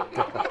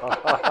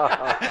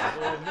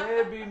so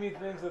maybe me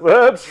thinks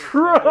That's something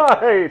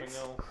right. else.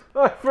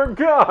 I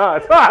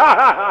forgot.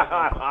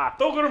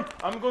 Thulgrim,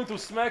 I'm going to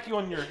smack you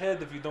on your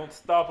head if you don't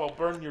stop. I'll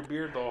burn your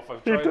beard off.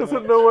 I've He tried doesn't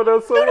once. know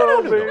what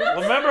SOL means.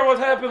 Remember what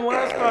happened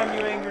last time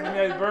you angered me?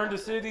 I burned the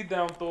city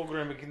down,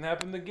 Thulgrim. It can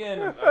happen again.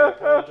 And I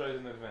apologize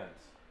in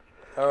advance.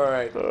 All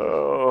right.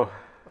 Oh,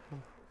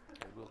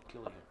 I will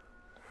kill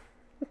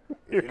you.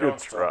 you If you could don't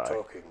stop try.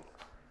 talking,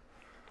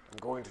 I'm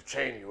going to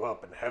chain you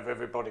up and have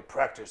everybody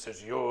practice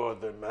as you're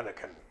the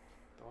mannequin,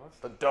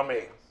 the dummy.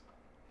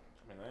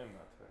 I mean, I am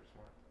not very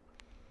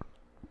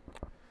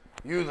smart.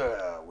 You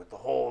there with the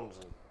horns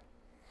and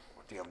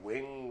do you have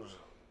wings?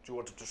 Do you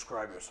want to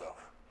describe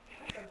yourself?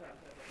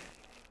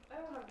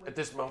 At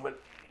this moment,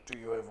 do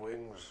you have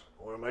wings,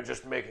 or am I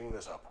just making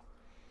this up?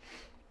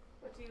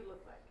 What do you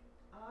look like?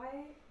 I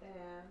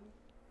am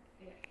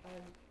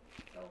an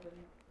elven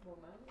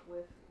woman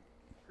with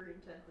green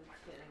tinted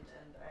skin,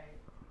 and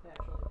I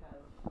naturally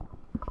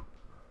have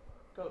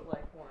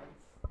goat-like horns.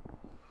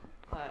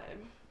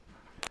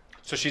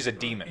 So she's a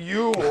demon.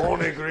 You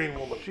horny green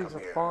woman, She's come a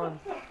here. fawn.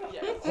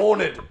 Yes.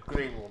 Horned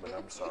green woman,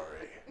 I'm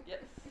sorry. Yes.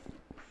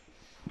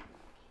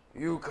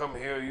 You come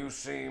here, you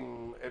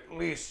seem at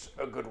least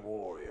a good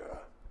warrior.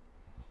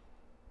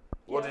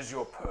 What is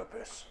your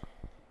purpose?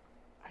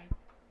 I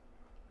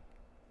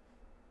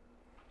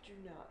do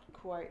not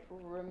quite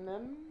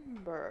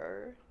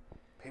remember.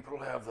 People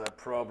have that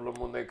problem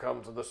when they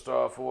come to the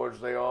Starforge.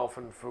 They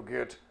often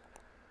forget.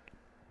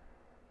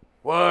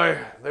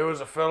 Why, there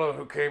was a fellow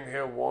who came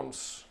here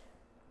once,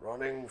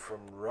 running from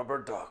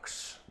rubber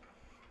ducks.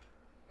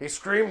 He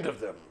screamed of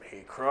them.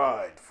 He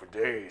cried for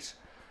days.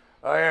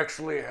 I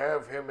actually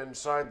have him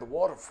inside the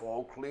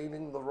waterfall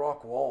cleaning the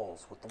rock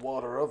walls with the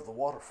water of the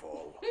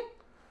waterfall.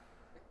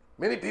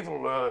 Many people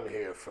learn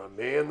here from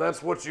me, and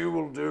that's what you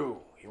will do.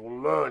 You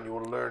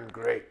will learn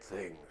great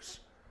things.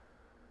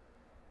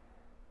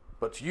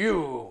 But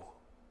you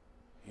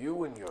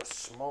and your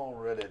small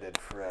red-headed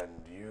friend,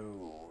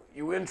 you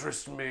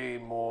interest me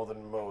more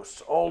than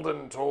most.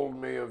 Alden told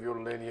me of your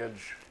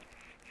lineage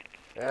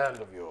and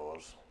of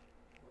yours.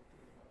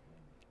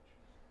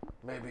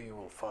 Maybe you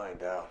will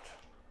find out.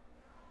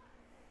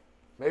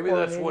 Maybe Or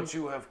that's maybe- what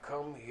you have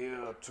come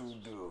here to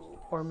do.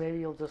 Or maybe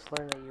you'll just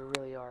learn that you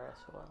really are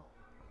SOL.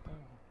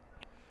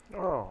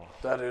 Oh,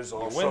 That is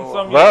win also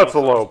some, that's a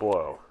low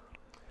blow.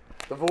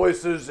 the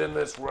voices in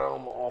this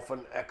realm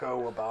often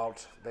echo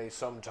about. They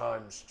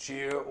sometimes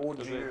cheer or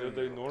Do jeer.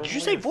 they normally you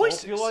say insult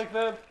voices? you like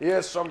that?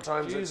 Yes,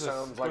 sometimes Jesus. it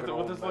sounds like an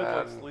what old is man.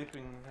 like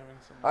sleeping, having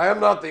some... I am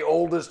not the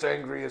oldest,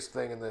 angriest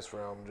thing in this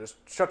realm. Just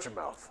shut your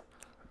mouth.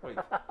 Wait.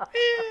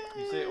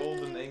 You say old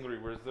and angry.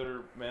 Where's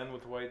there man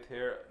with white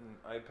hair and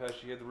eye patch?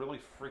 He had a really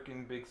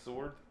freaking big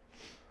sword.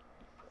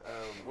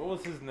 What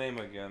was his name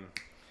again?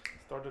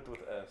 Started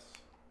with S.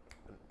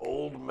 An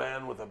old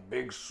man with a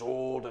big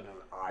sword and an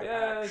eye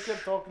Yeah, he patch.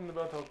 kept talking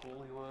about how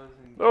cool he was.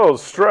 And Oh,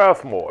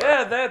 Strathmore.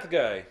 yeah, that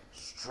guy.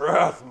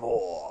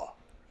 Strathmore.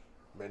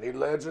 Many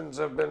legends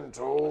have been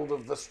told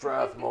of the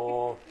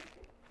Strathmore.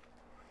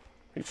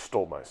 He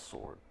stole my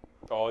sword.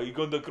 Oh, you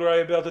gonna cry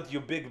about it, you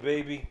big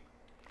baby?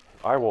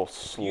 I will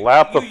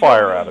slap the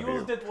fire out of You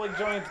used you. it like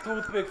giant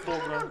toothpick,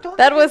 Fulgrim.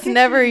 That was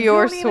never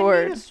your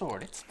sword.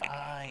 sword. It's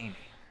fine.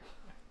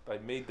 I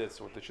made that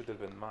sword. That should have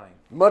been mine.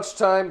 Much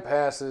time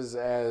passes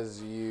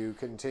as you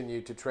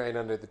continue to train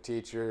under the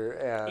teacher,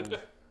 and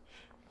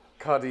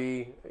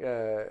Cuddy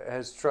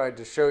has tried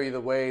to show you the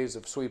ways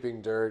of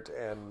sweeping dirt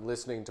and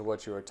listening to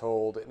what you are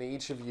told, and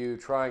each of you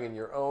trying in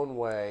your own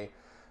way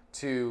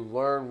to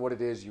learn what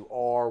it is you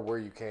are, where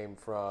you came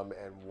from,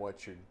 and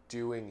what you're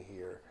doing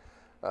here.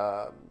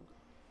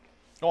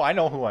 Oh, I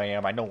know who I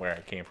am. I know where I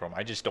came from.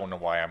 I just don't know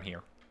why I'm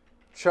here.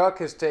 Chuck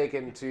has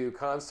taken to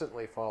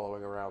constantly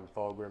following around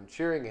Fulgrim,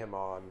 cheering him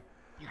on,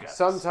 got this.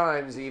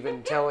 sometimes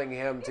even telling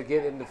him to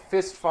get into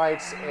fist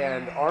fights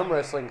and arm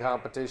wrestling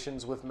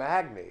competitions with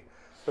Magni,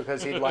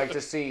 because he'd like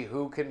to see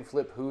who can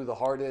flip who the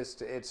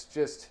hardest. It's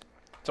just,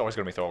 It's always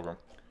going to be Thorgrim.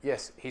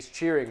 yes, he's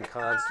cheering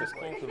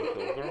constantly.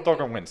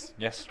 Thorgrim wins.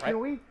 Yes, right? Can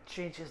we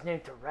change his name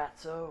to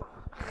Ratso?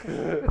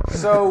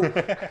 So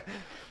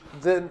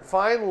then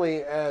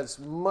finally, as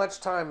much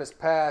time has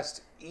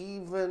passed,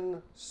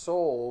 even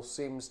Soul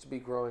seems to be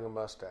growing a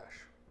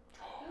mustache.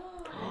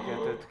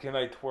 Can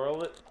I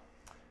twirl it?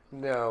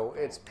 No,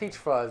 it's peach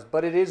fuzz,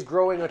 but it is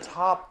growing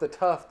atop the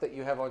tuft that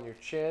you have on your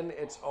chin.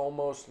 It's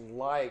almost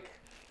like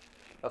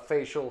a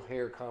facial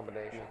hair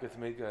combination. Look at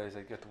me, guys.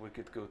 I got the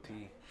wicked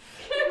goatee.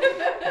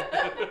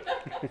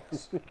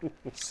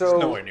 So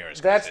nowhere near as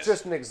good that's as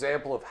just an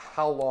example of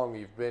how long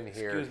you've been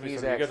here. Excuse me,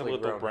 He's so you got a actually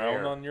little grown brown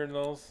hair. on your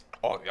nose?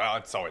 Oh, yeah,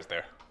 it's always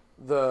there.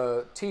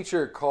 The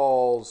teacher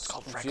calls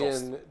Called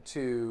freckles. Jin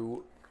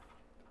to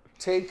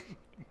take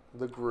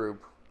the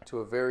group to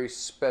a very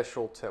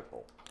special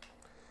temple.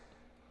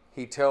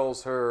 He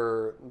tells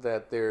her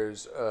that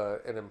there's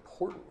an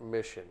important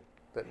mission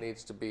that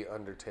needs to be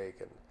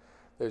undertaken.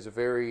 There's a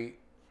very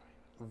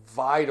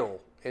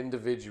vital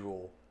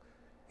individual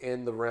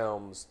in the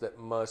realms that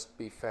must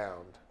be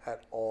found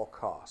at all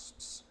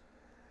costs.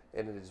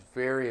 And it is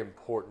very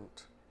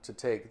important to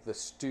take the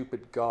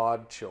stupid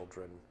god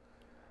children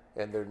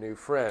and their new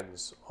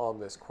friends on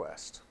this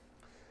quest.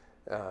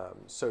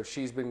 So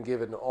she's been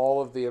given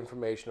all of the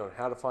information on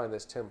how to find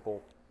this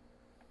temple,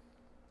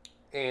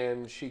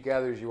 and she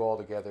gathers you all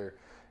together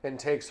and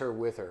takes you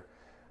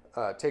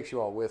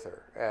all with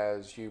her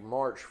as you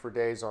march for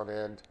days on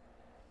end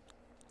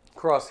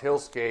across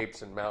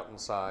hillscapes and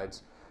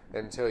mountainsides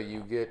until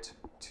you get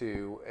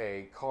to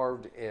a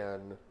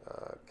carved-in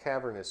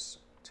cavernous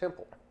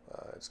temple.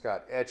 It's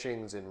got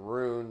etchings and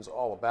runes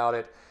all about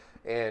it,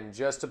 and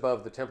just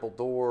above the temple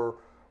door,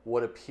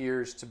 what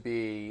appears to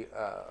be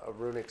a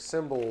runic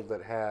symbol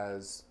that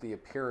has the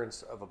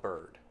appearance of a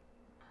bird.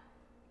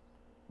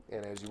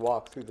 And as you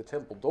walk through the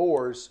temple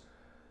doors,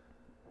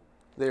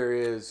 there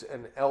is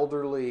an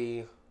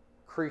elderly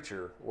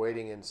creature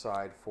waiting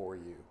inside for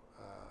you.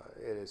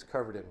 It is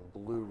covered in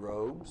blue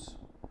robes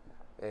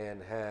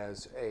and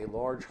has a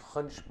large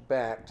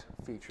hunchbacked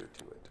feature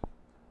to it.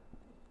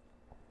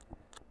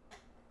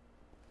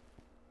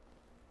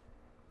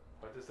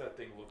 Why does that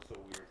thing look so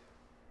weird?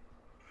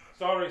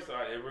 Sorry,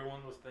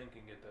 everyone was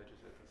thinking it, I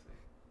just had to say.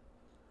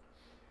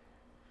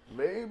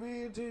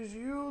 Maybe it is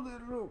you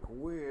that look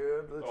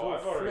weird, Oh, little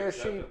I've already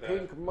fleshy accepted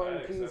pink that. monkey I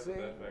accepted thing.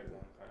 that back a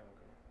long time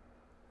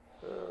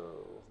ago.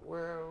 Oh,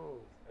 well,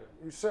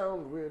 you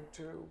sound weird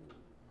too.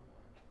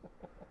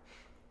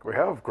 We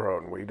have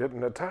grown. We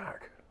didn't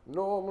attack.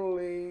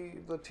 Normally,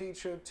 the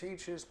teacher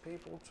teaches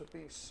people to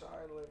be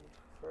silent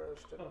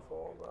first and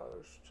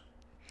foremost.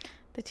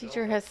 The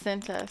teacher has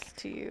sent us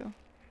to you.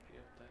 Yeah,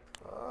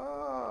 thanks.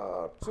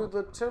 Ah, to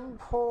the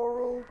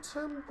temporal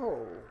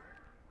temple.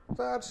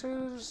 That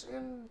is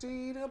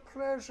indeed a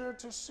pleasure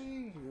to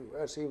see you,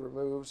 as he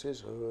removes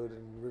his hood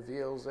and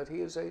reveals that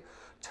he is a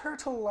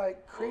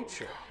turtle-like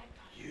creature.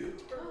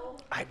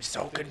 I'm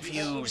so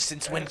confused.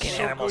 Since when can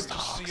So animals good to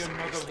talk? see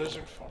another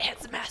lizard form.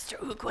 It's Master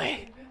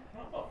Oogway.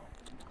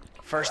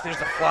 First, there's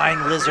the flying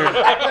lizard.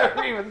 I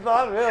never even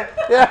thought of him.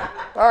 Yeah,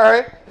 all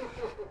right.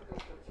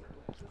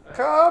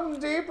 Come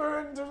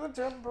deeper into the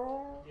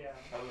temple. Yeah.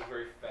 I was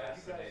very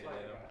fascinated in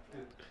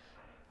him.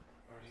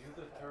 Are you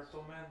the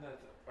turtle man that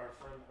our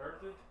friend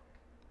hurted?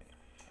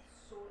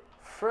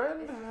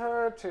 Friend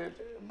hurted.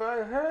 By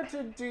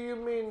hurted, do you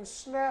mean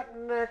snap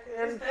neck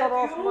and cut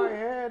off my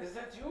head? Is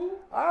that you?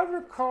 I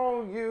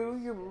recall you,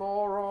 you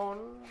moron.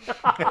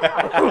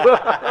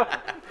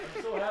 I'm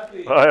so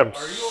happy. I am Are you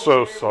so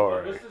okay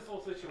sorry. with this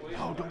whole situation?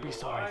 No, don't be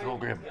sorry,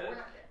 Thulgrim.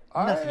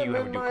 I Nothing am you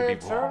ever in do my could be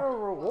eternal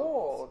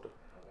reward.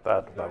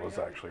 That was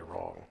actually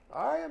wrong.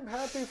 I am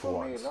happy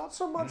for me, Once. not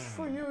so much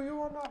for you.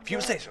 You are not. If you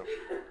bad. say so.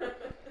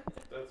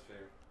 That's fair.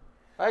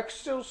 I can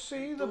still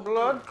see the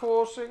blood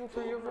coursing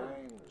through your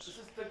veins. This is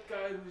the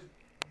guy who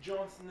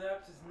John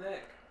snapped his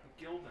neck and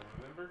killed him,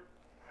 remember?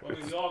 Well, I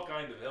mean, we all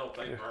kind of helped.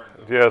 I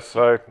burned him. Yes,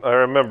 I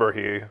remember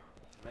he Man,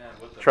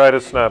 what the tried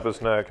to snap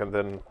his neck, and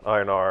then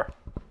Einar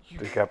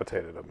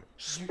decapitated him.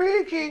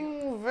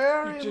 Speaking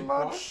very did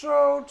much what?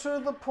 so to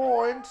the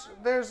point,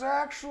 there's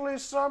actually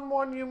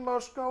someone you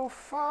must go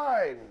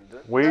find.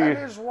 We-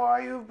 That is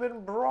why you've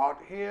been brought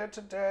here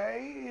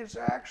today, is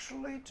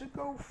actually to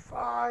go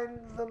find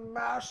the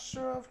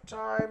Master of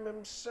Time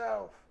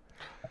himself.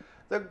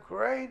 The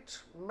great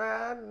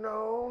man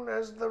known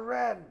as the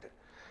Red.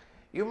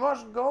 You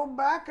must go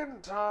back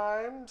in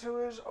time to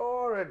his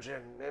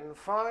origin and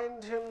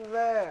find him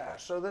there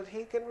so that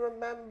he can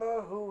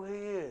remember who he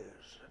is.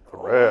 The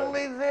Red.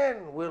 Only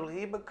then will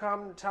he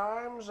become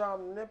Time's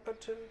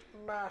omnipotent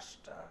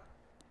master.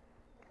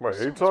 Wait,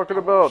 are you talking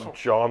about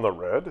John the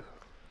Red?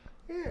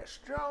 Yes,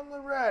 John the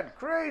Red.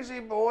 Crazy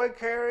boy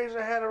carries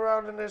a head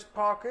around in his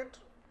pocket.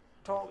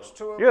 Talks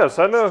to him. Yes,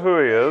 I know who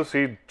he is.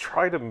 He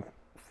tried to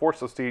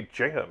force us to eat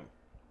jam.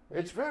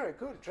 It's very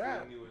good,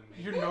 jam. You and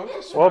me. You know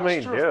this Well, I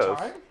mean, Master of yes.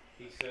 Time?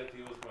 He said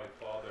he was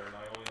my father, and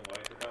I only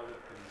lied about it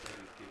because he said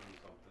he'd give me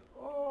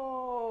something.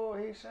 Oh,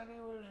 he said he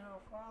was your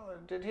father.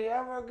 Did he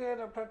ever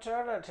get a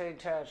paternity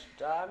test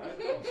done? I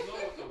don't know,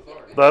 so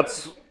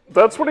sorry.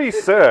 That's what he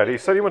said. He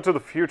said he went to the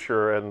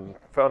future and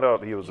found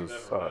out he was his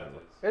Never son. had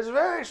this. It's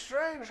very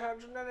strange how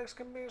genetics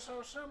can be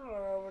so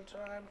similar over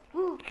time.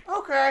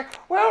 Okay,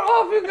 well,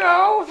 off you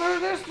go through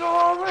this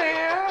door over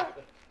here.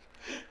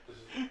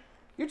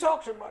 You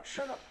talk too much.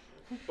 Shut up.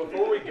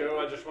 Before we go,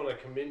 I just want to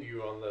commend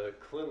you on the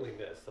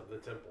cleanliness of the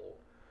temple.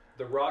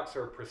 The rocks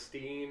are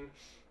pristine,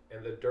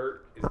 and the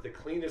dirt is the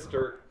cleanest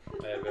dirt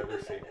I have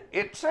ever seen.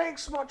 It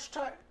takes much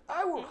time.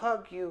 I will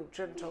hug you,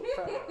 gentle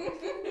fellow.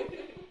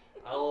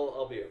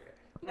 I'll be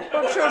okay.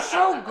 But you're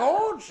so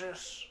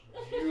gorgeous.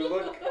 You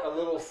look a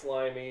little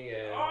slimy,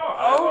 and Oh,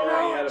 I've no,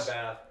 already had it's- a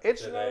bath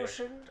It's today.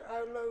 lotioned.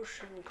 I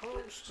lotion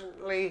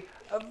constantly.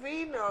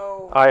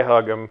 Aveeno. I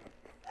hug him.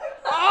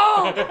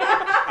 Oh,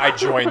 I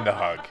joined the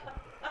hug.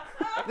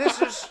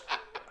 this is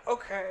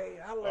okay.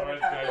 I'll let Alright,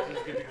 it guys, happen.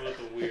 it's getting a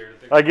little weird.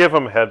 I give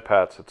him head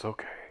pats. It's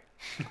okay.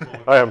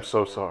 I am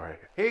so sorry.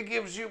 He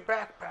gives you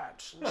back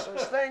pats and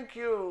says, "Thank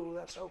you.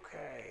 That's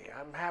okay.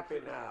 I'm happy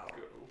now."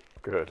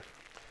 Good.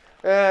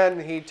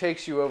 And he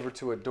takes you over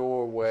to a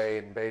doorway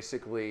and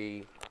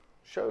basically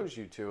shows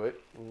you to it.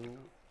 And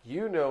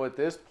you know at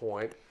this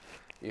point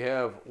you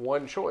have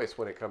one choice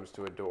when it comes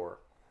to a door.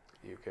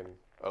 You can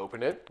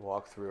open it,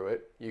 walk through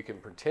it. You can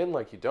pretend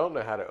like you don't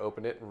know how to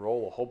open it and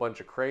roll a whole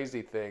bunch of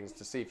crazy things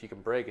to see if you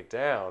can break it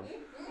down.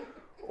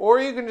 Or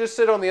you can just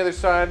sit on the other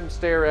side and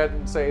stare at it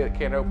and say it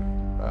can't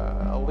open.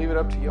 I'll leave it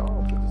up to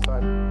y'all to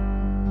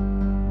decide.